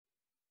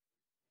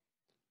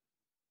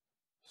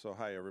So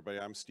hi everybody,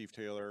 I'm Steve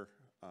Taylor.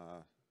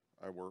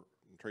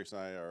 Trace and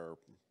I are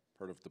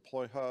part of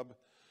DeployHub.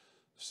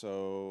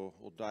 So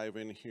we'll dive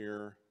in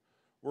here.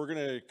 We're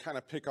gonna kind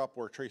of pick up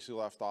where Tracy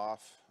left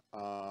off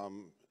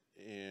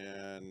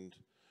and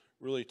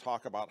really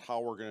talk about how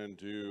we're gonna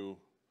do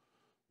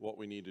what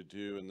we need to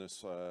do in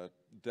this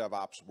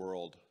DevOps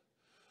world.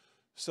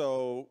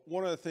 So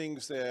one of the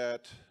things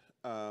that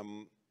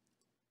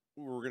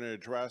we're gonna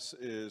address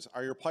is,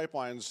 are your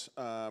pipelines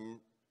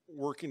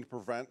working to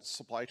prevent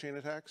supply chain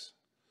attacks?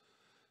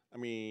 I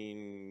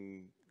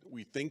mean,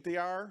 we think they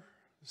are.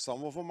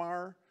 Some of them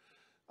are.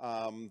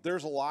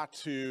 There's a lot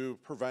to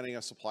preventing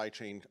a supply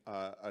chain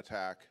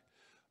attack.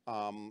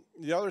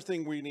 The other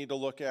thing we need to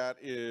look at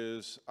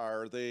is,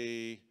 are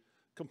they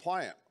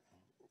compliant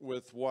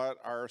with what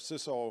our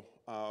CISO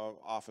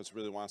office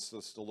really wants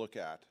us to look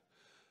at?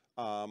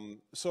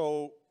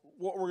 So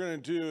what we're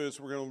going to do is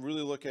we're going to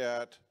really look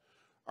at,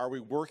 are we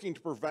working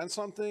to prevent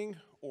something,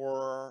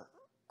 or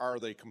are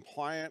they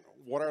compliant?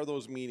 What are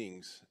those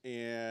meanings?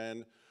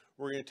 And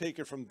we're going to take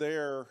it from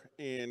there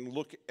and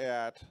look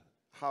at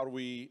how do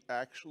we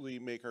actually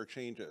make our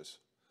changes.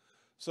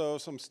 So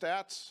some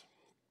stats,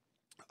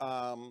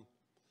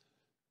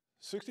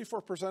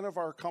 64% of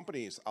our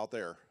companies out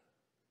there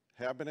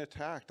have been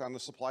attacked on the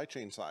supply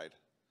chain side.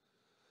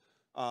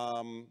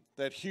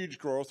 That huge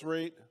growth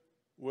rate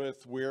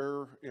with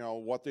where,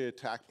 what the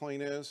attack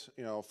plane is,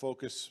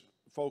 focus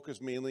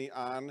mainly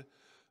on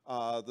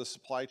the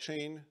supply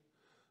chain.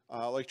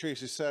 Like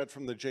Tracy said,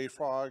 from the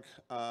JFrog,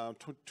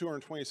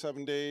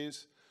 227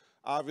 days,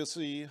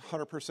 obviously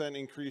 100%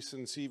 increase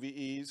in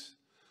CVEs.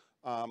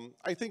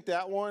 I think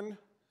that one,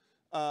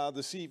 the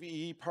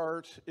CVE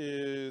part,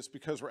 is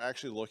because we're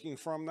actually looking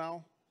for them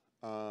now.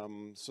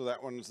 So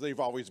that one's, they've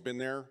always been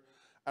there.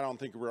 I don't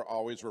think we're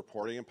always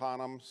reporting upon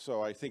them.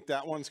 So I think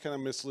that one's kind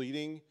of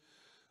misleading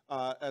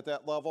at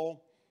that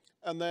level.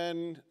 And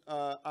then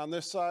on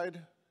this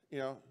side,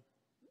 we're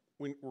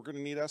going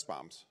to need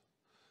SBOMs.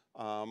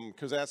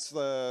 Because that's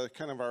the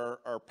kind of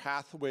our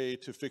pathway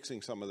to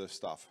fixing some of this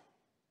stuff.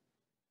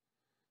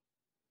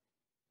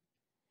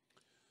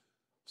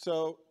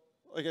 So,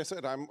 like I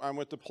said, I'm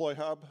with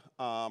DeployHub.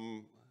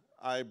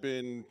 I've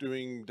been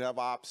doing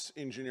DevOps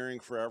engineering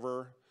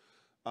forever,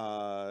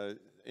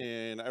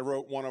 and I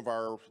wrote one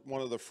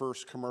of the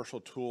first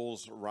commercial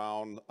tools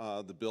around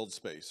the build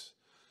space.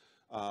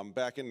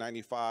 Back in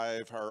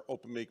 '95, our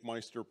Open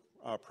MakeMeister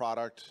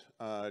product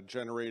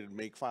generated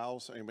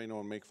makefiles. Anybody know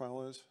what a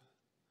makefile is?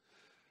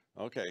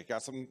 Okay,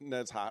 got some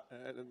Ned's hot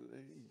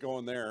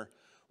going there.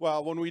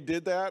 Well, when we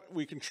did that,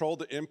 we controlled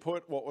the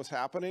input, what was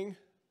happening,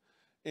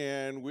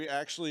 and we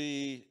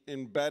actually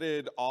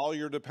embedded all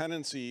your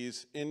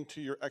dependencies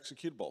into your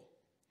executable.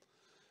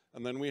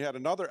 And then we had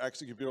another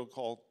executable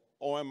called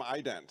OM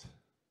ident.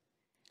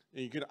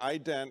 And you could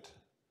ident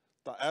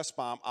the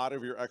SBOM out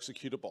of your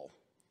executable.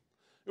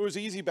 It was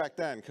easy back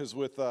then, because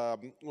with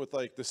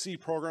like the C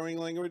programming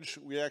language,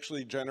 we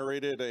actually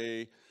generated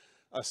a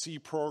C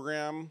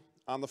program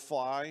on the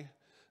fly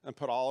and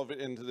put all of it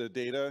into the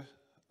data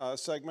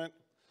segment.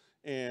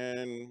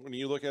 And when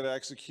you look at an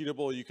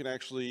executable, you can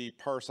actually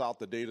parse out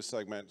the data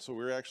segment. So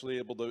we were actually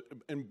able to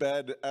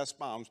embed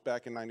SBOMs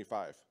back in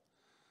 '95.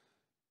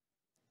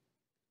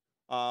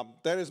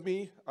 That is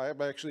me. I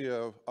am actually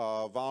a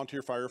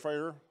volunteer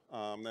firefighter.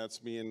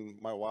 That's me in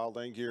my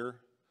wildland gear.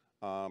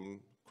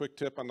 Quick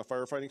tip on the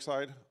firefighting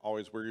side,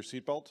 always wear your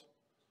seatbelt.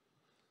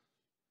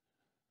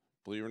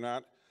 Believe it or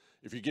not,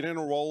 if you get in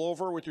a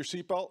rollover with your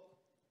seatbelt,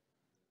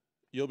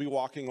 you'll be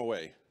walking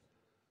away.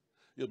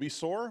 You'll be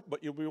sore,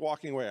 but you'll be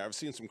walking away. I've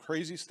seen some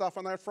crazy stuff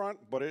on that front,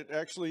 but it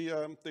actually,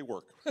 they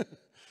work.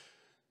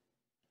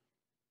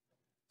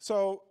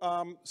 So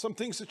some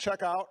things to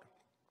check out.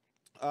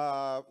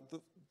 The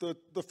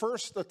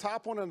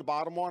top one and the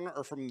bottom one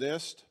are from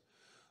NIST.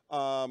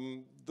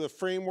 The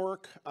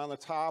framework on the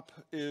top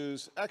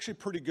is actually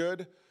pretty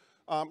good.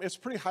 It's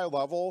pretty high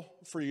level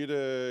for you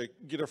to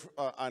get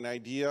an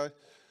idea.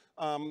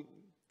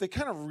 They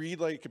kind of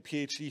read like a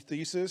PhD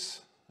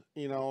thesis.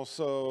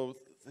 So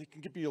they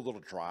can be a little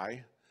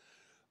dry.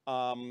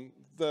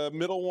 The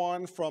middle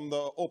one from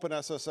the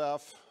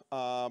OpenSSF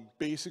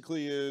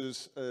basically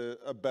is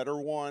a better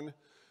one,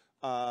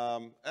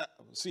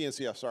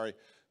 CNCF, sorry,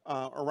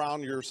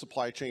 around your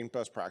supply chain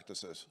best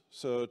practices.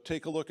 So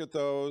take a look at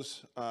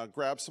those,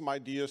 grab some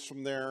ideas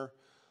from there,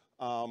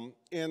 and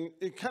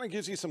it kind of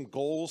gives you some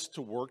goals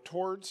to work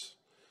towards.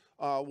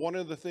 One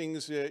of the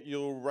things that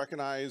you'll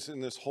recognize in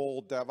this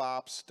whole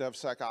DevOps,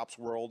 DevSecOps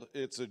world,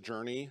 it's a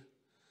journey.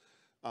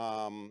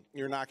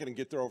 You're not going to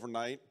get there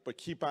overnight, but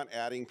keep on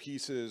adding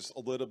pieces a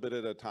little bit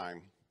at a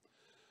time.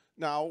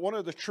 Now, one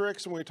of the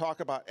tricks when we talk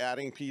about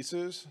adding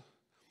pieces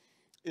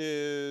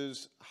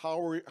is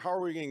how are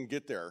we going to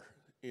get there?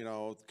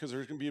 Because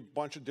there's going to be a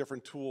bunch of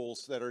different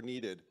tools that are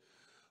needed.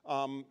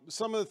 Some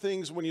of the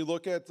things when you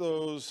look at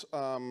those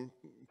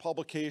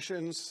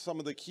publications, some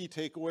of the key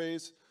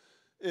takeaways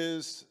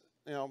is,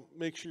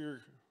 make sure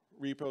your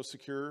repo is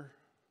secure.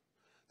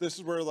 This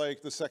is where,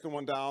 like, the second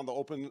one down, the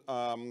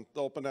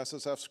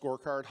OpenSSF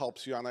scorecard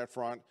helps you on that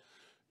front.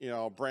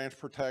 branch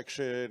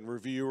protection,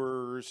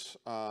 reviewers,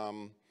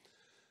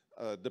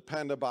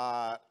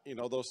 Dependabot,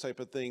 those type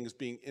of things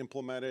being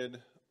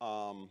implemented.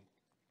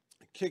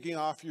 Kicking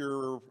off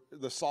the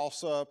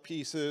salsa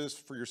pieces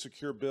for your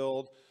secure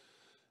build.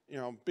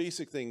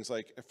 Basic things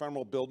like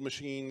ephemeral build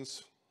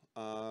machines,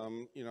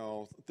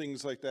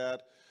 things like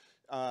that.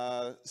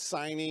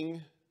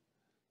 Signing.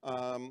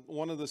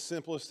 One of the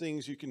simplest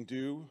things you can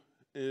do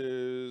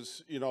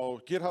is,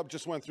 GitHub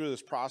just went through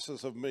this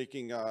process of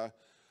making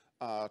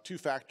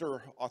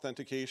two-factor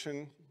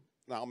authentication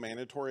now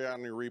mandatory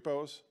on your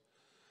repos.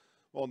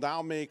 Well,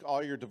 now make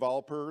all your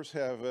developers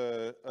have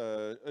a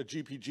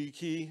GPG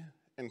key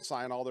and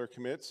sign all their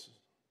commits.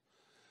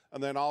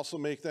 And then also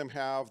make them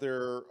have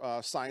their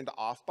signed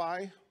off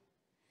by.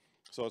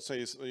 So it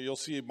says, you'll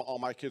see all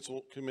my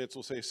commits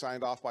will say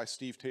signed off by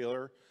Steve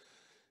Taylor.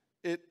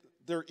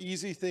 They're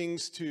easy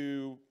things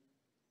to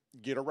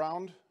get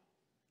around.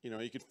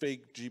 You could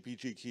fake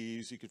GPG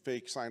keys, you could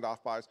fake signed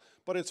off bys,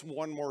 but it's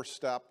one more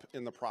step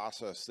in the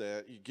process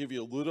that give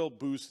you a little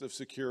boost of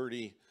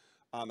security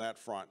on that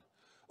front.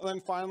 And then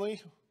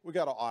finally, we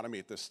got to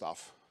automate this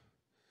stuff.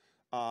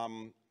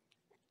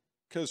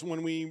 Because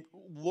when we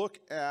look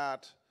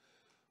at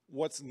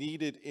what's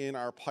needed in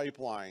our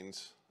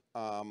pipelines,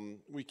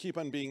 we keep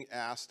on being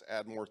asked to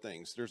add more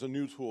things. There's a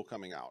new tool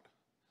coming out.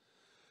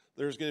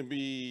 There's going to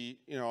be,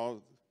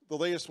 the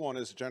latest one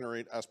is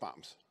generate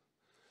SBOMs.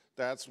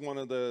 That's one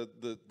of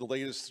the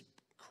latest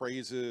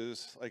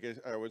crazes, like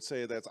I would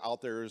say, that's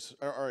out there is,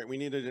 all right, we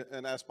need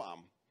an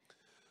SBOM.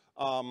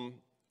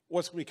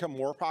 What's going to become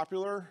more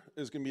popular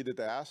is going to be the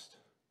DAST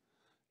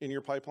in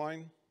your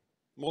pipeline.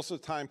 Most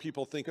of the time,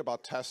 people think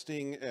about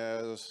testing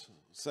as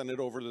send it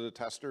over to the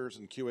testers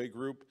and QA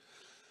group,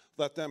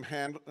 let them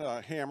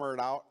hammer it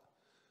out,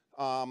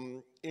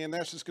 and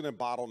that's just going to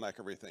bottleneck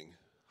everything.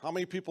 How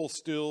many people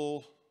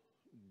still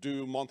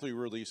do monthly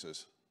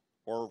releases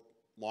or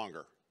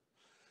longer?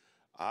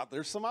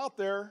 There's some out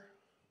there.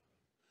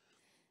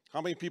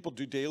 How many people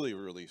do daily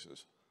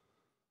releases?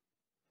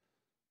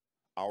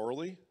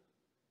 Hourly?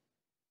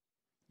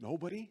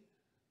 Nobody?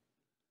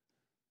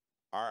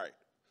 All right.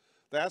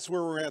 That's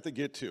where we're going to have to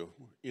get to.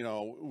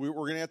 We're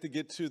going to have to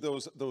get to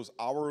those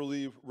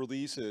hourly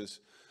releases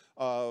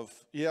of,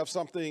 you have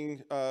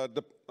something,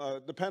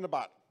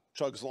 Dependabot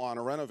chugs along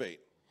to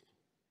renovate.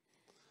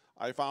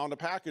 I found a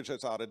package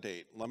that's out of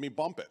date. Let me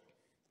bump it.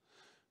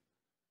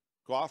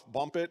 Go off,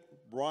 bump it,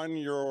 run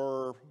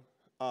your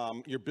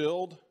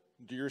build,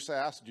 do your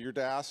SAST, do your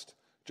DAST,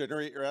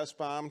 generate your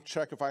SBOM,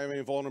 check if I have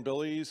any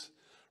vulnerabilities,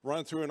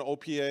 run through an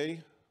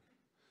OPA.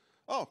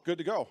 Oh, good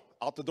to go.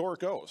 Out the door it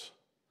goes.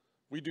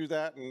 We do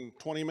that in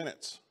 20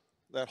 minutes.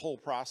 That whole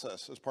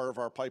process is part of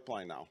our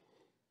pipeline now.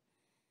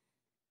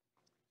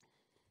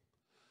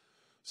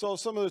 So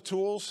some of the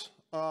tools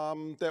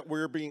that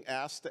we're being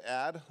asked to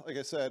add, like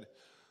I said,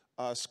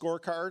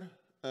 scorecard,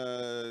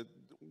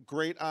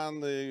 great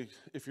on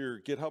if you're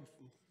a GitHub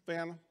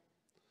fan.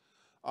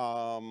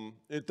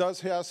 It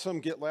does have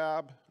some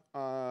GitLab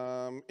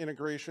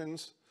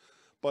integrations,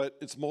 but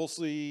it's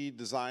mostly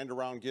designed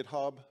around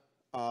GitHub.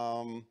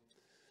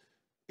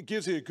 It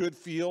gives you a good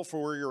feel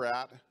for where you're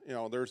at.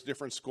 There's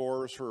different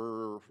scores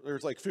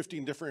there's like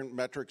 15 different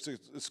metrics it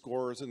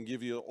scores and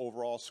give you an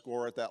overall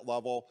score at that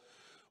level.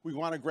 We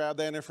want to grab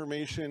that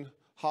information,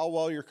 how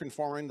well you're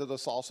conforming to the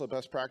Salsa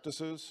best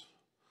practices.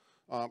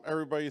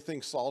 Everybody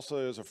thinks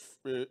Salsa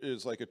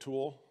is like a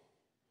tool.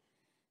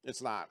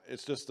 It's not.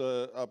 It's just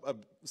a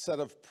set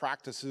of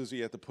practices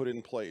you have to put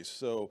in place.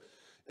 So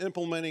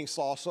implementing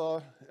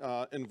Salsa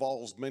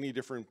involves many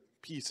different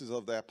pieces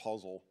of that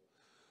puzzle.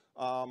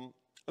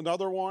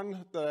 Another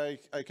one that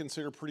I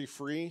consider pretty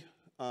free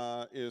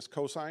is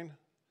CoSign.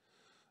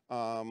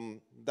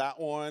 That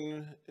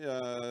one,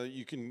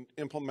 you can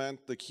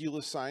implement the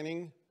keyless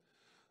signing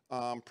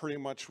pretty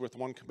much with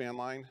one command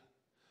line.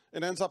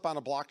 It ends up on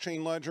a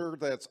blockchain ledger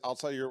that's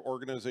outside your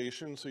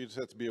organization, so you just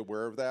have to be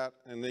aware of that.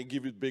 And they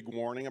give you a big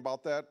warning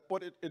about that,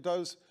 but it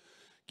does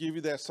give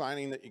you that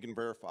signing that you can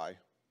verify.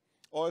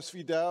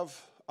 OSV Dev,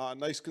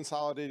 nice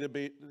consolidated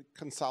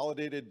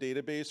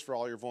database for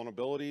all your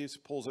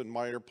vulnerabilities. Pulls in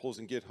MITRE, pulls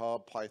in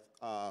GitHub,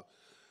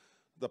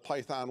 the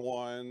Python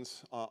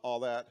ones,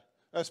 all that.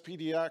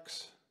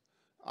 SPDX,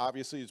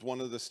 obviously, is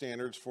one of the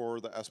standards for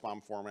the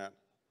SBOM format.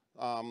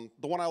 The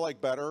one I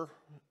like better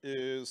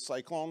is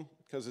Cyclone,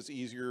 because it's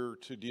easier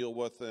to deal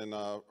with in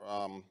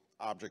an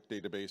object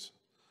database.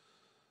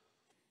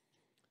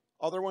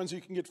 Other ones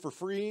you can get for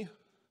free,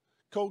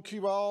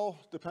 CodeQL,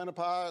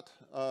 Dependabot,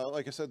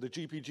 like I said, the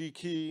GPG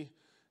key,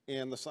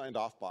 and the signed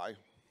off by.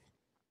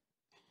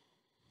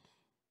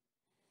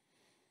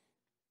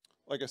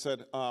 Like I said,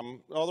 the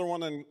other one,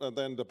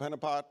 then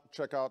Dependabot,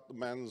 check out the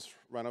men's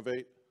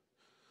renovate.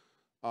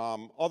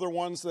 Other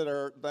ones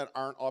that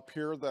aren't up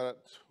here that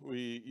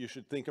you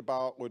should think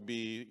about would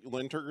be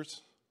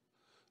linters,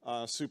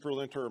 super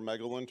linter or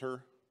mega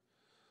linter.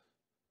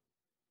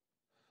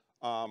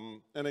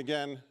 And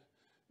again,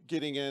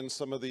 getting in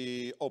some of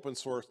the open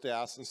source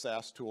DAS and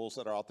SAS tools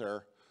that are out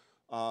there.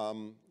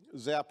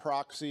 Zap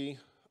Proxy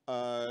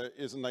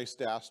is a nice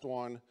DAST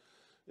one.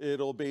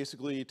 It'll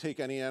basically take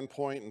any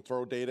endpoint and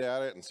throw data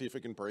at it and see if it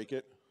can break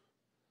it,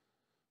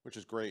 which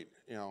is great.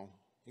 You know,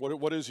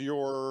 what is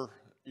your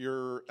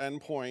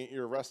endpoint,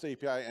 your REST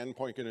API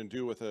endpoint going to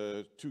do with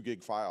a 2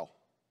 gig file?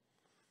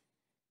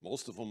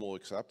 Most of them will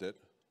accept it.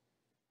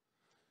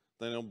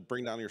 Then it'll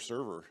bring down your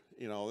server.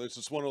 You know, it's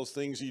just one of those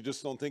things you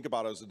just don't think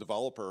about as a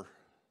developer.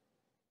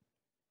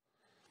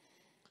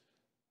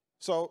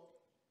 So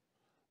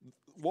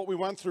what we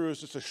went through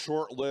is just a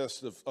short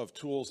list of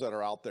tools that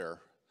are out there.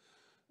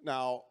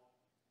 Now,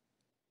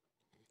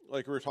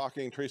 like we were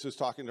talking, Tracy was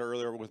talking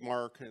earlier with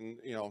Mark, and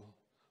you know,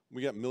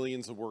 we got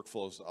millions of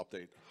workflows to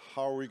update.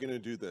 How are we going to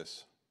do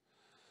this?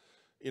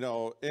 You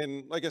know,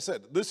 and like I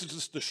said, this is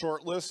just a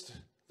short list.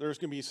 There's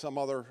going to be some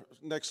other,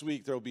 next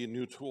week there will be a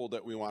new tool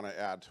that we want to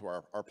add to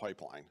our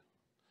pipeline.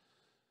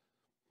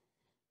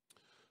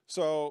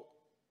 So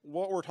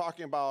what we're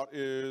talking about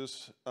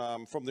is,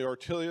 from the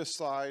Ortelius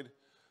side,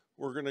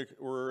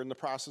 we're in the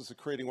process of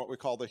creating what we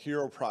call the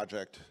Hero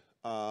Project.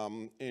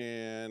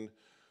 And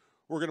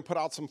we're going to put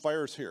out some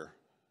fires here.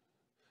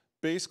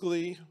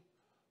 Basically,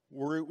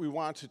 we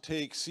want to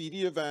take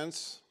CD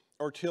events,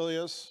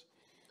 Ortelius,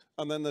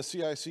 and then the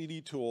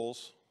CI/CD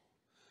tools,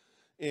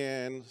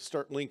 and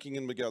start linking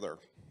them together.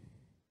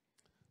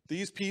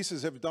 These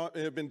pieces have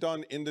been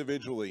done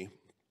individually.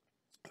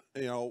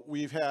 You know,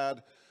 we've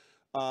had,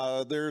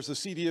 there's a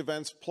CD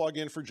events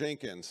plugin for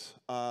Jenkins.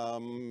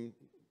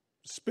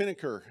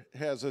 Spinnaker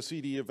has a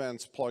CD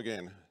events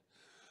plugin.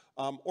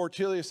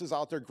 Ortelius is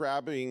out there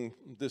grabbing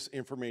this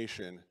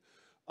information.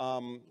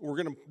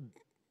 We're going to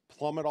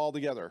plumb it all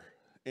together,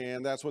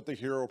 and that's what the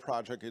Hero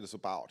Project is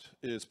about,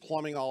 is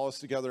plumbing all this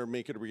together and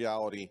make it a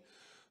reality.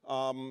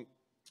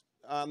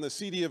 On the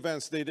CD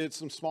events, they did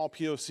some small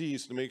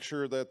POCs to make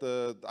sure that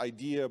the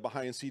idea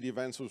behind CD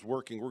events was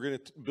working. We're going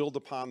to build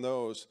upon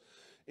those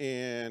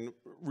and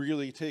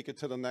really take it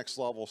to the next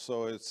level.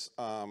 So it's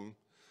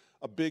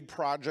a big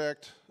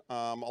project,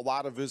 a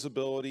lot of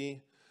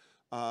visibility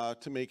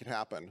to make it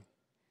happen.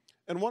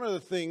 And one of the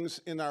things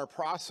in our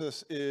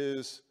process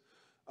is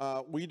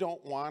we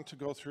don't want to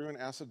go through and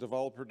ask a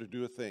developer to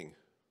do a thing.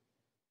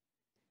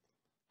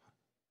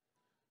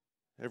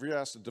 Have you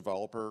asked a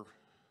developer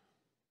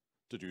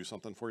to do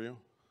something for you?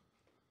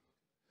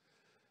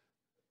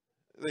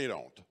 They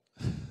don't.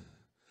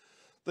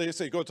 They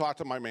say, go talk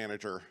to my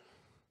manager.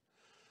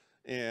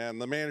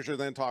 And the manager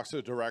then talks to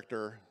the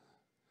director.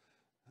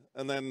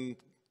 And then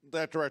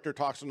that director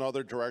talks to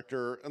another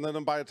director. And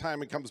then by the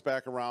time it comes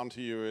back around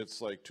to you, it's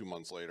like 2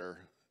 months later,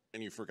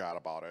 and you forgot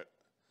about it.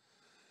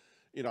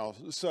 You know,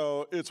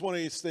 so it's one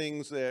of these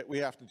things that we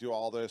have to do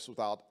all this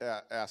without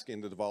asking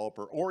the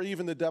developer or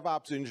even the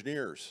DevOps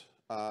engineers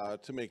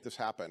to make this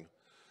happen.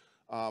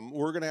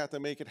 We're going to have to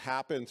make it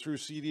happen through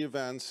CD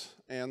events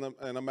and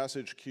a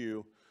message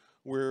queue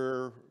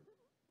where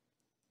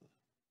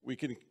we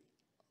can,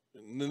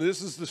 and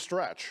this is the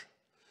stretch,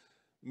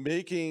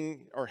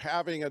 making or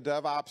having a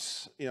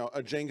DevOps, you know,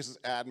 a Jenkins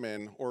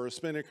admin or a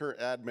Spinnaker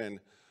admin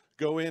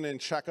go in and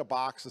check a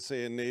box to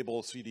say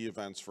enable CD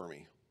events for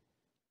me.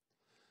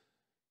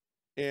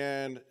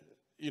 And,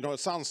 you know, it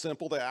sounds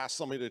simple to ask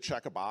somebody to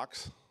check a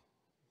box,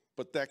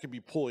 but that could be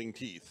pulling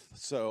teeth.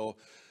 So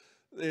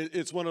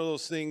it's one of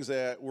those things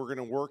that we're going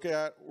to work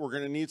at. We're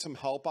going to need some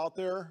help out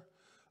there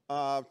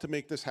to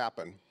make this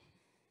happen.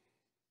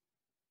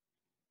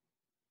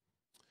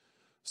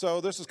 So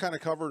this is kind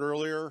of covered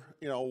earlier.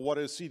 You know, what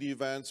is CD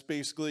events?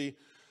 Basically,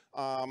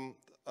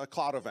 a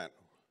cloud event.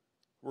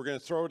 We're going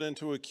to throw it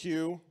into a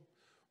queue.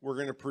 We're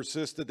going to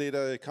persist the data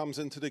that comes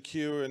into the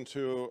queue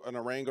into an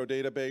Arango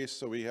database,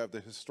 so we have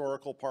the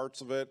historical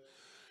parts of it.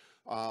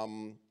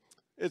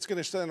 It's going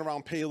to send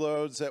around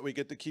payloads that we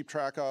get to keep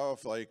track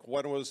of, like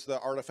when was the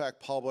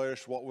artifact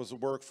published, what was the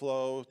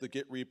workflow, the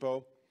Git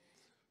repo.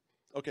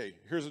 Okay,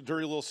 here's a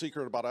dirty little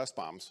secret about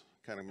SBOMs,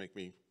 kind of make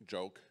me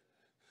joke.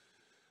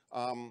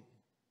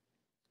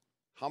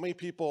 How many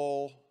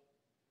people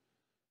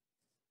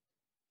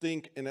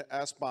think in an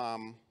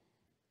SBOM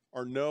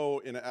or know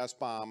in an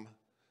SBOM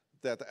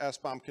that the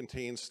SBOM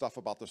contains stuff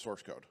about the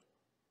source code?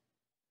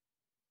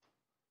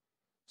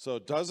 So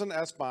does an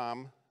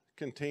SBOM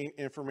contain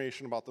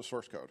information about the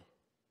source code?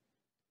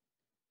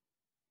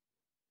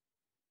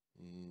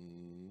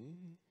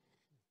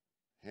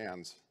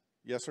 Hands.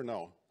 Yes or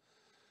no?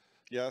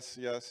 Yes,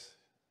 yes.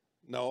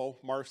 No.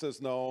 Mark says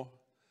no.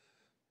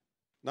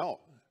 No.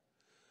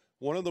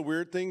 One of the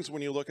weird things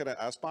when you look at an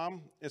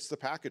SBOM, it's the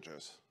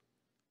packages.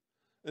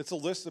 It's a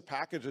list of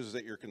packages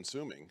that you're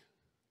consuming.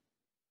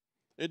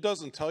 It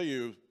doesn't tell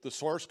you the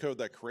source code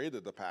that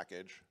created the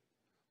package.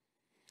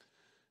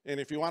 And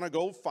if you want to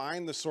go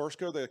find the source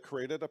code that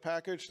created a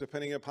package,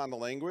 depending upon the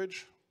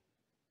language,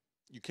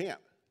 you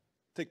can't.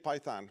 Take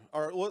Python,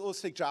 or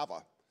let's take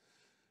Java.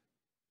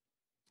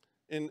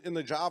 In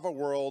the Java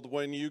world,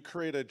 when you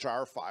create a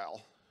jar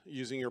file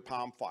using your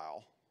POM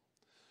file,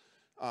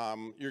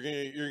 you're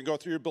gonna go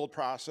through your build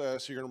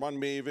process. You're gonna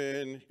run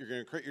Maven. You're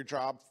gonna create your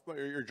jar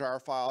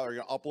file. You're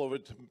gonna upload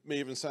it to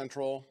Maven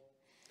Central,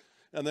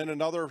 and then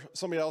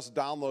somebody else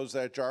downloads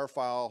that jar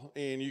file,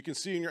 and you can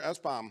see in your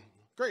SBOM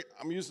Great,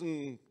 I'm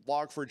using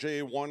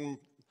Log4j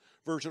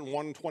version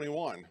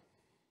 121.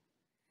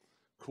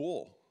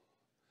 Cool.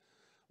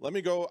 Let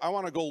me go, I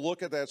want to go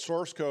look at that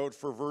source code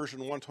for version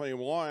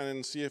 121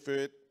 and see if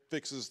it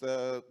fixes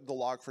the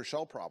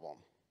log4shell problem.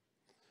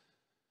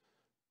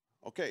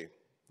 Okay,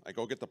 I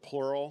go get the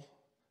plural,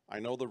 I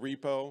know the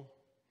repo,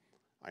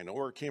 I know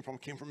where it came from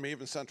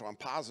Maven Central, I'm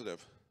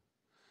positive.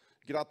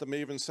 Get out the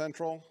Maven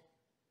Central,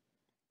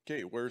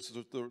 okay, where's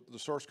the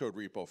source code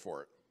repo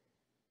for it?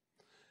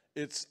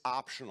 It's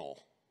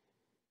optional.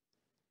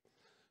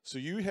 So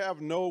you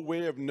have no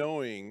way of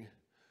knowing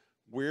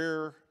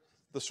where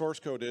the source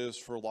code is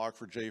for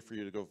Log4j for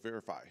you to go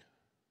verify.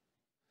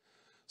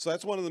 So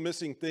that's one of the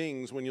missing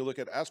things when you look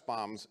at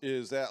SBOMs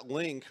is that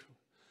link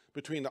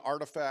between the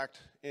artifact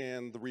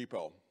and the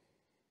repo.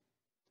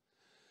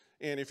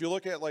 And if you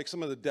look at like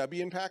some of the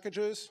Debian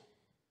packages,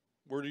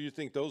 where do you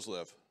think those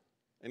live?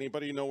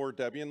 Anybody know where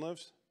Debian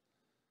lives?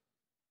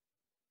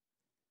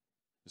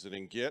 Is it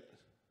in Git?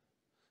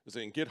 Is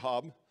it in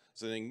GitHub?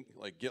 Is it in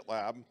like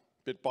GitLab,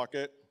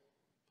 Bitbucket?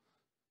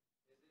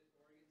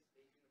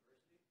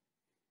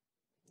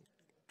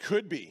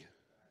 Could be,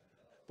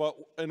 but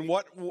in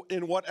what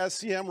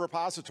SCM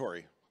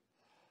repository?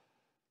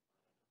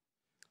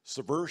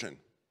 Subversion.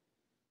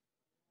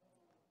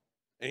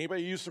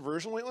 Anybody use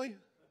Subversion lately?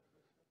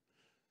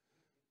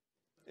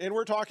 And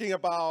we're talking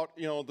about,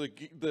 you know,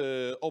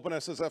 the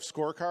OpenSSF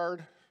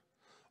scorecard,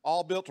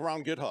 all built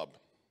around GitHub.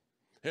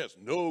 It has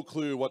no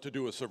clue what to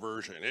do with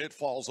Subversion. It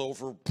falls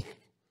over.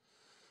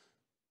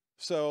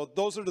 So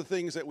those are the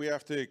things that we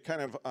have to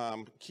kind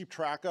of keep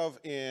track of,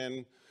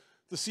 and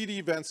the CD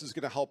events is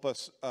going to help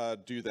us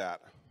do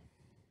that.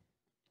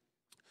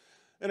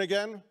 And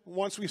again,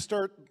 once we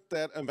start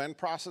that event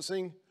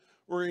processing,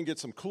 we're going to get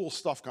some cool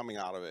stuff coming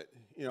out of it.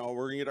 You know,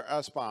 we're going to get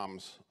our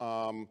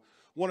SBOMs.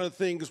 One of the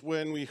things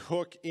when we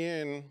hook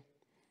in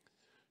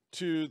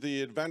to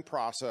the event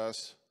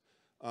process,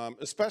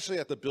 especially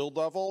at the build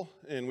level,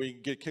 and we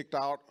get kicked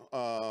out,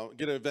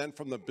 get an event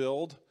from the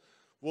build,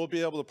 we'll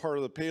be able to, part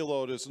of the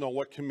payload is to know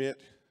what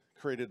commit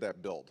created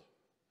that build.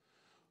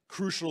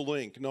 Crucial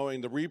link,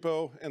 knowing the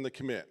repo and the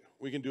commit.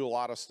 We can do a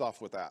lot of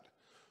stuff with that.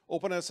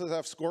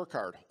 OpenSSF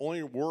scorecard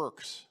only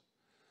works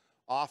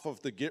off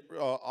of the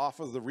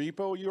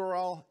repo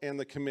URL and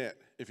the commit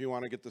if you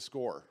want to get the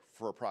score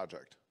for a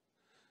project.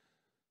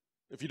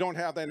 If you don't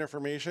have that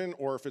information,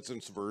 or if it's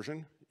in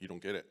Subversion, you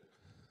don't get it.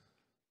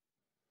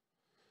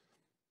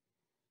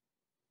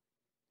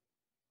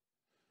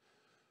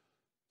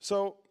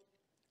 So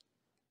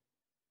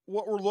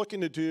what we're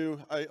looking to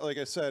do, like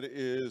I said,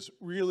 is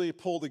really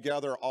pull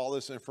together all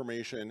this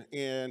information.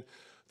 And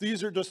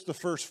these are just the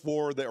first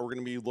 4 that we're going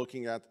to be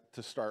looking at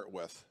to start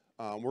with.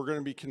 We're going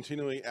to be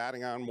continually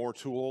adding on more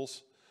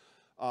tools.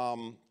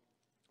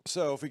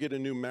 So if we get a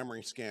new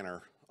memory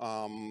scanner,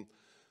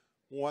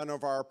 one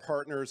of our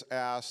partners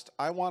asked,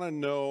 I want to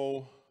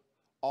know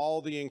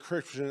all the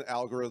encryption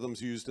algorithms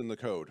used in the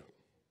code.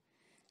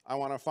 I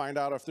want to find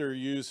out if they're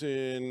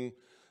using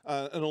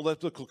an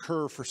elliptical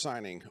curve for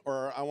signing,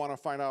 or I want to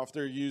find out if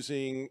they're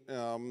using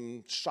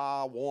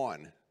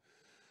SHA-1.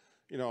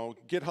 You know,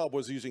 GitHub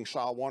was using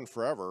SHA-1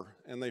 forever,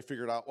 and they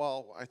figured out,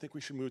 well, I think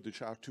we should move to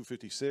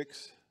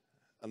SHA-256.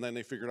 And then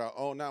they figured out,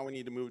 oh, now we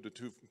need to move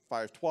to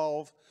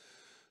 512.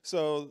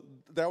 So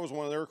that was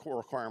one of their core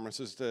requirements,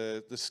 is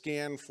to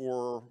scan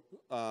for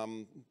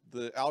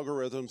the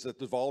algorithms that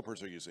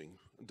developers are using,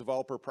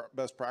 developer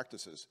best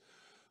practices.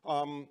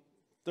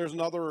 There's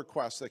another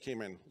request that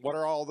came in. What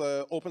are all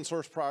the open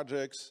source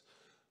projects?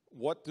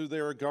 What do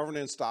their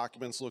governance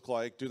documents look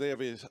like? Do they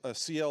have a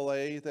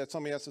CLA that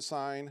somebody has to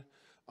sign?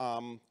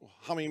 How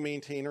many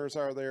maintainers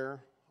are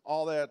there?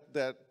 All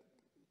that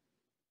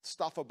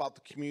stuff about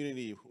the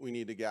community we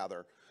need to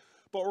gather.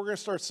 But we're going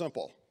to start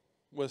simple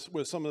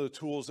with some of the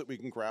tools that we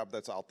can grab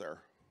that's out there.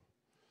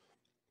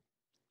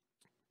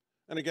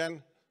 And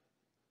again,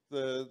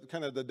 the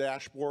kind of the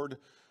dashboard,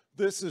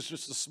 this is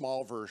just a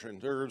small version.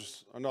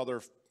 There's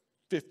another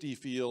 50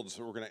 fields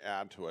that we're going to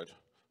add to it.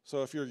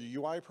 So if you're a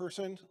UI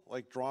person,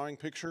 like drawing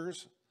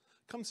pictures,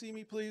 come see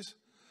me, please.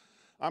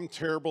 I'm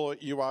terrible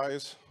at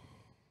UIs.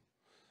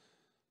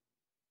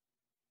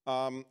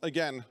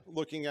 Again,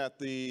 looking at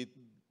the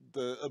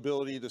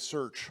ability to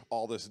search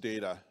all this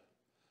data.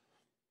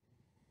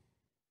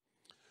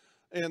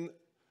 And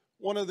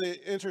one of the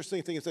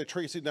interesting things that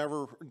Tracy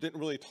didn't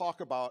really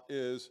talk about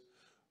is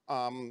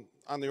on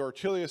the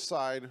Ortelius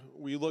side,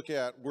 we look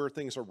at where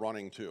things are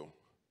running to.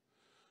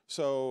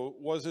 So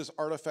was this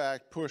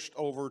artifact pushed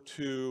over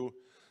to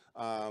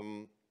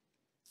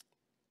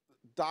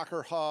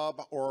Docker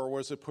Hub, or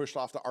was it pushed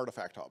off the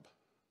Artifact Hub?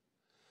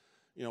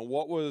 You know,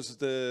 what was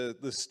the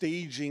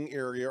staging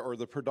area or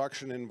the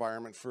production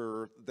environment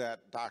for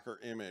that Docker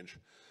image?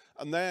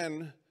 And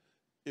then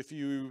if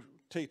you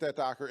take that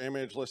Docker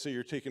image, let's say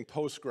you're taking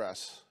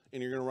Postgres,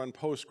 and you're going to run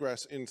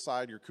Postgres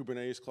inside your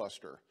Kubernetes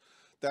cluster.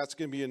 That's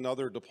going to be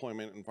another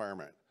deployment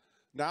environment.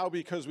 Now,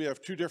 because we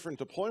have 2 different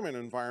deployment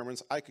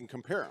environments, I can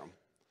compare them.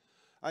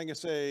 I can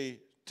say,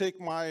 take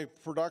my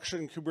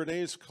production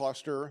Kubernetes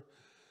cluster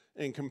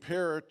and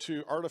compare it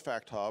to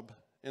Artifact Hub,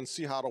 and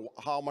see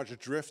how much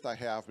drift I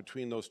have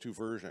between those two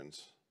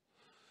versions,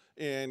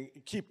 and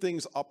keep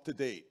things up to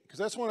date. Because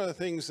that's one of the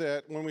things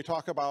that when we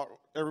talk about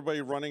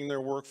everybody running their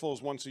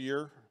workflows once a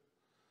year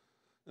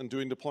and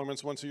doing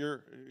deployments once a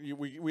year,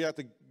 we have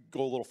to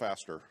go a little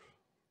faster.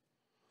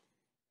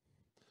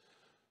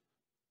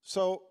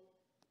 So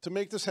to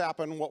make this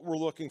happen, what we're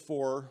looking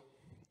for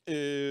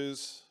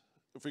is,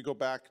 if we go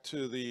back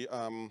to the,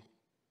 I'll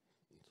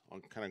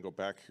kind of go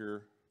back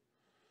here.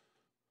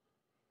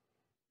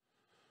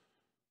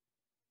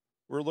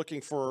 We're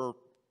looking for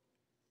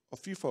a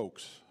few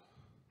folks.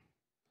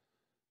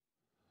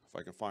 If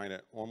I can find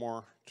it. One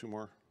more, two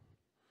more.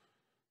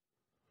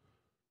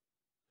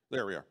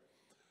 There we are.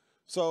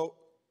 So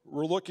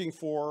we're looking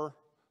for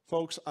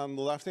folks on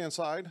the left-hand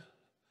side.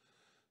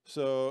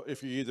 So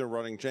if you're either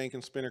running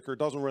Jenkins, Spinnaker, it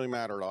doesn't really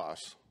matter to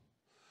us.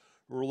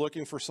 We're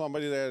looking for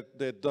somebody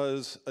that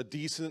does a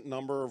decent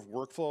number of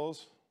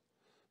workflows,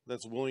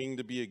 that's willing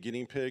to be a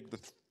guinea pig to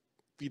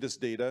feed us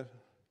data.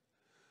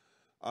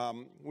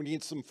 We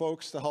need some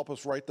folks to help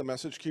us write the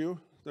message queue.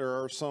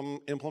 There are some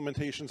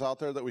implementations out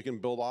there that we can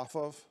build off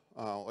of,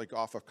 like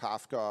off of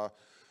Kafka,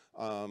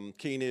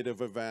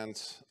 Knative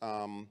events.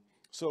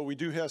 So we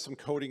do have some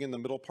coding in the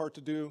middle part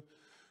to do.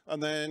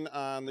 And then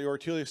on the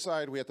Ortelius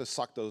side, we have to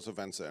suck those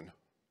events in.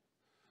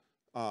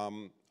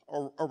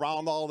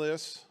 Around all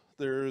this,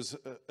 there's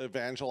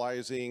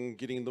evangelizing,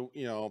 getting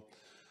the,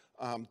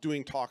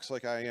 doing talks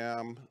like I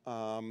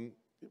am,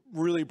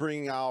 really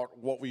bringing out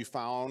what we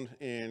found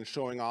and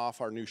showing off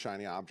our new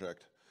shiny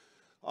object.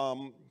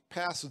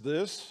 Past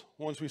this,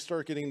 once we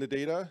start getting the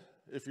data,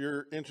 if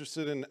you're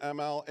interested in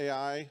ML,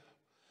 AI,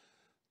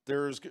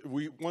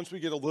 once we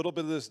get a little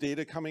bit of this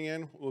data coming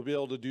in, we'll be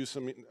able to do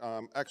some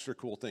extra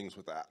cool things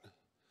with that.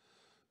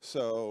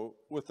 So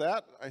with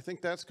that, I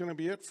think that's going to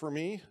be it for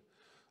me.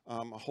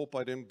 I hope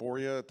I didn't bore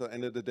you at the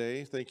end of the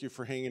day. Thank you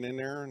for hanging in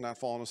there and not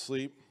falling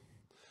asleep.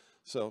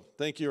 So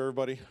thank you,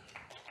 everybody.